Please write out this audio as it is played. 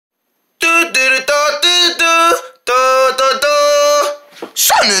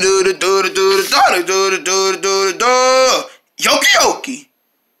Yokey Yokey.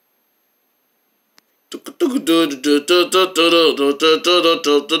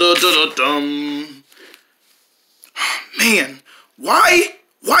 Man, why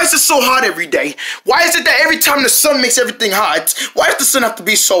is it so hot every day? Why is it that every time the sun makes everything hot? Why does the sun have to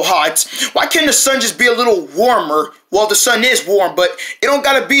be so hot? Why can't the sun just be a little warmer? Well, the sun is warm, but it don't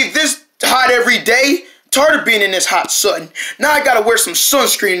gotta be this hot every day. Tired of being in this hot sun. Now I gotta wear some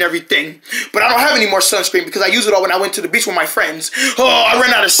sunscreen and everything. But I don't have any more sunscreen because I used it all when I went to the beach with my friends. Oh, I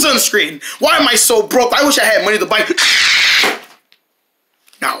ran out of sunscreen. Why am I so broke? I wish I had money to buy.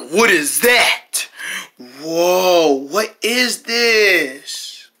 Now, what is that? Whoa, what is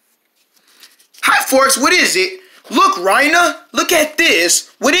this? Hi, Forks, what is it? Look, Rhina, look at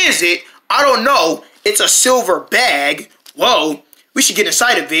this. What is it? I don't know. It's a silver bag. Whoa, we should get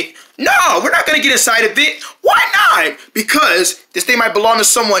inside of it. No, we're not gonna get inside of it. Why not? Because this thing might belong to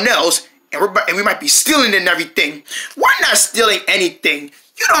someone else, and we might be stealing it and everything. We're not stealing anything.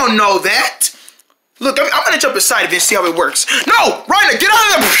 You don't know that. Look, I'm gonna jump inside of it and see how it works. No, Rhina, get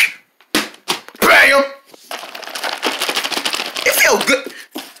out of there! Bam! It feels good.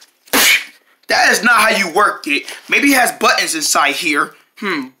 That is not how you work it. Maybe it has buttons inside here.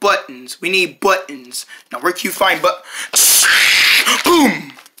 Buttons. We need buttons. Now, where can you find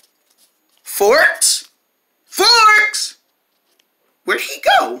Boom! Forks? Forks! Where'd he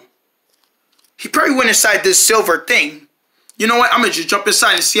go? He probably went inside this silver thing. You know what? I'm gonna just jump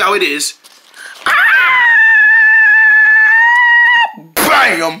inside and see how it is.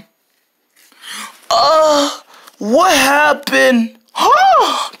 Bam! What happened?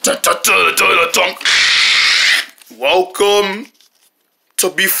 Welcome to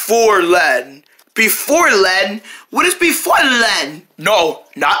Before Land. Before Land? What is Before Land? No,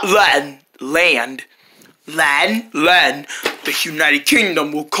 not land. Land. Land? Land. The United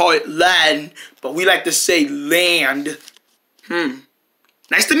Kingdom will call it land, but we like to say land.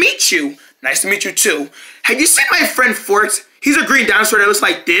 Nice to meet you. Nice to meet you too. Have you seen my friend Forks? He's a green dinosaur that looks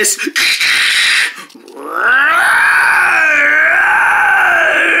like this.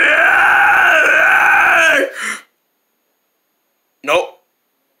 Nope.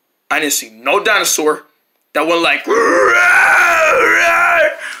 I didn't see no dinosaur that went like.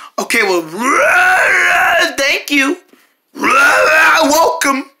 Okay, well, thank you.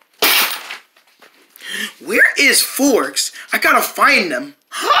 Welcome. Where is Forks? I gotta find them.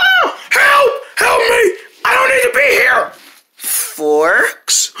 Help! Help me! I don't need to be here.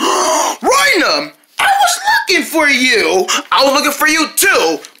 Forks? Rhina! I was looking for you. I was looking for you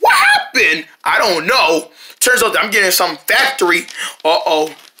too. What happened? I don't know. Turns out that I'm getting some factory.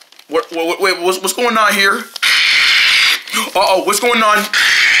 Uh-oh. Wait, what's going on here? Uh-oh, what's going on?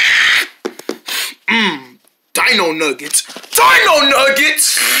 Dino nuggets. Dino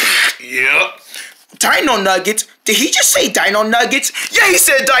nuggets! Yep. Dino nuggets? Did he just say dino nuggets? Yeah, he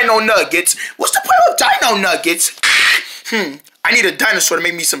said dino nuggets. What's the point of dino nuggets? I need a dinosaur to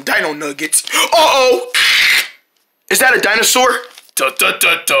make me some dino nuggets. Uh-oh! Is that a dinosaur?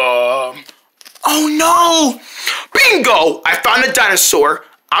 Da-da-da-da. Oh no! Bingo! I found a dinosaur.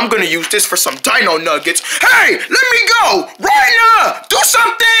 I'm gonna use this for some dino nuggets. Hey! Let me go! Rhina! Do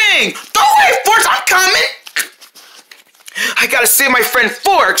something! Don't wait, Forks! I'm coming! I gotta save my friend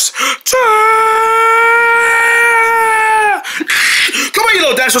Forks. Come on, you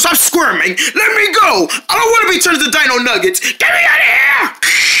little dinosaur, stop squirming. Let me go. I don't want to be turned into dino nuggets. Get me out of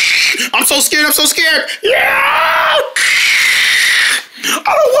here. I'm so scared, I'm so scared. Yeah!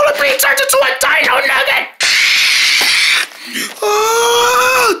 I don't want to be turned into a dino nugget.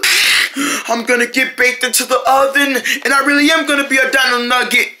 I'm gonna get baked into the oven, and I really am gonna be a dino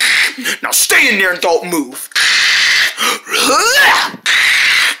nugget. Now stay in there and don't move.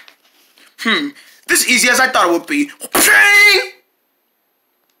 This is easy as I thought it would be.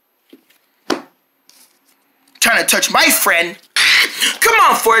 Trying to touch my friend. Come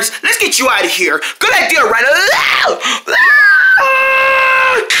on, Forks, let's get you out of here. Good idea, Rhina.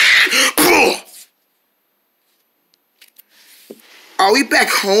 Are we back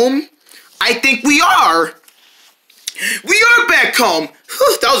home? I think we are. We are back home.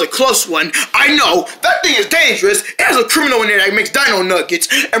 Whew, that was a close one. I know. That thing is dangerous. It has a criminal in there that makes dino nuggets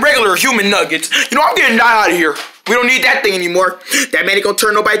and regular human nuggets. You know, I'm getting out of here. We don't need that thing anymore. That man ain't gonna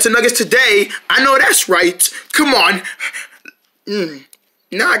turn nobody to nuggets today. I know that's right. Come on.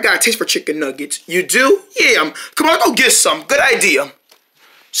 Now I got a taste for chicken nuggets. You do? Yeah. Come on, go get some. Good idea.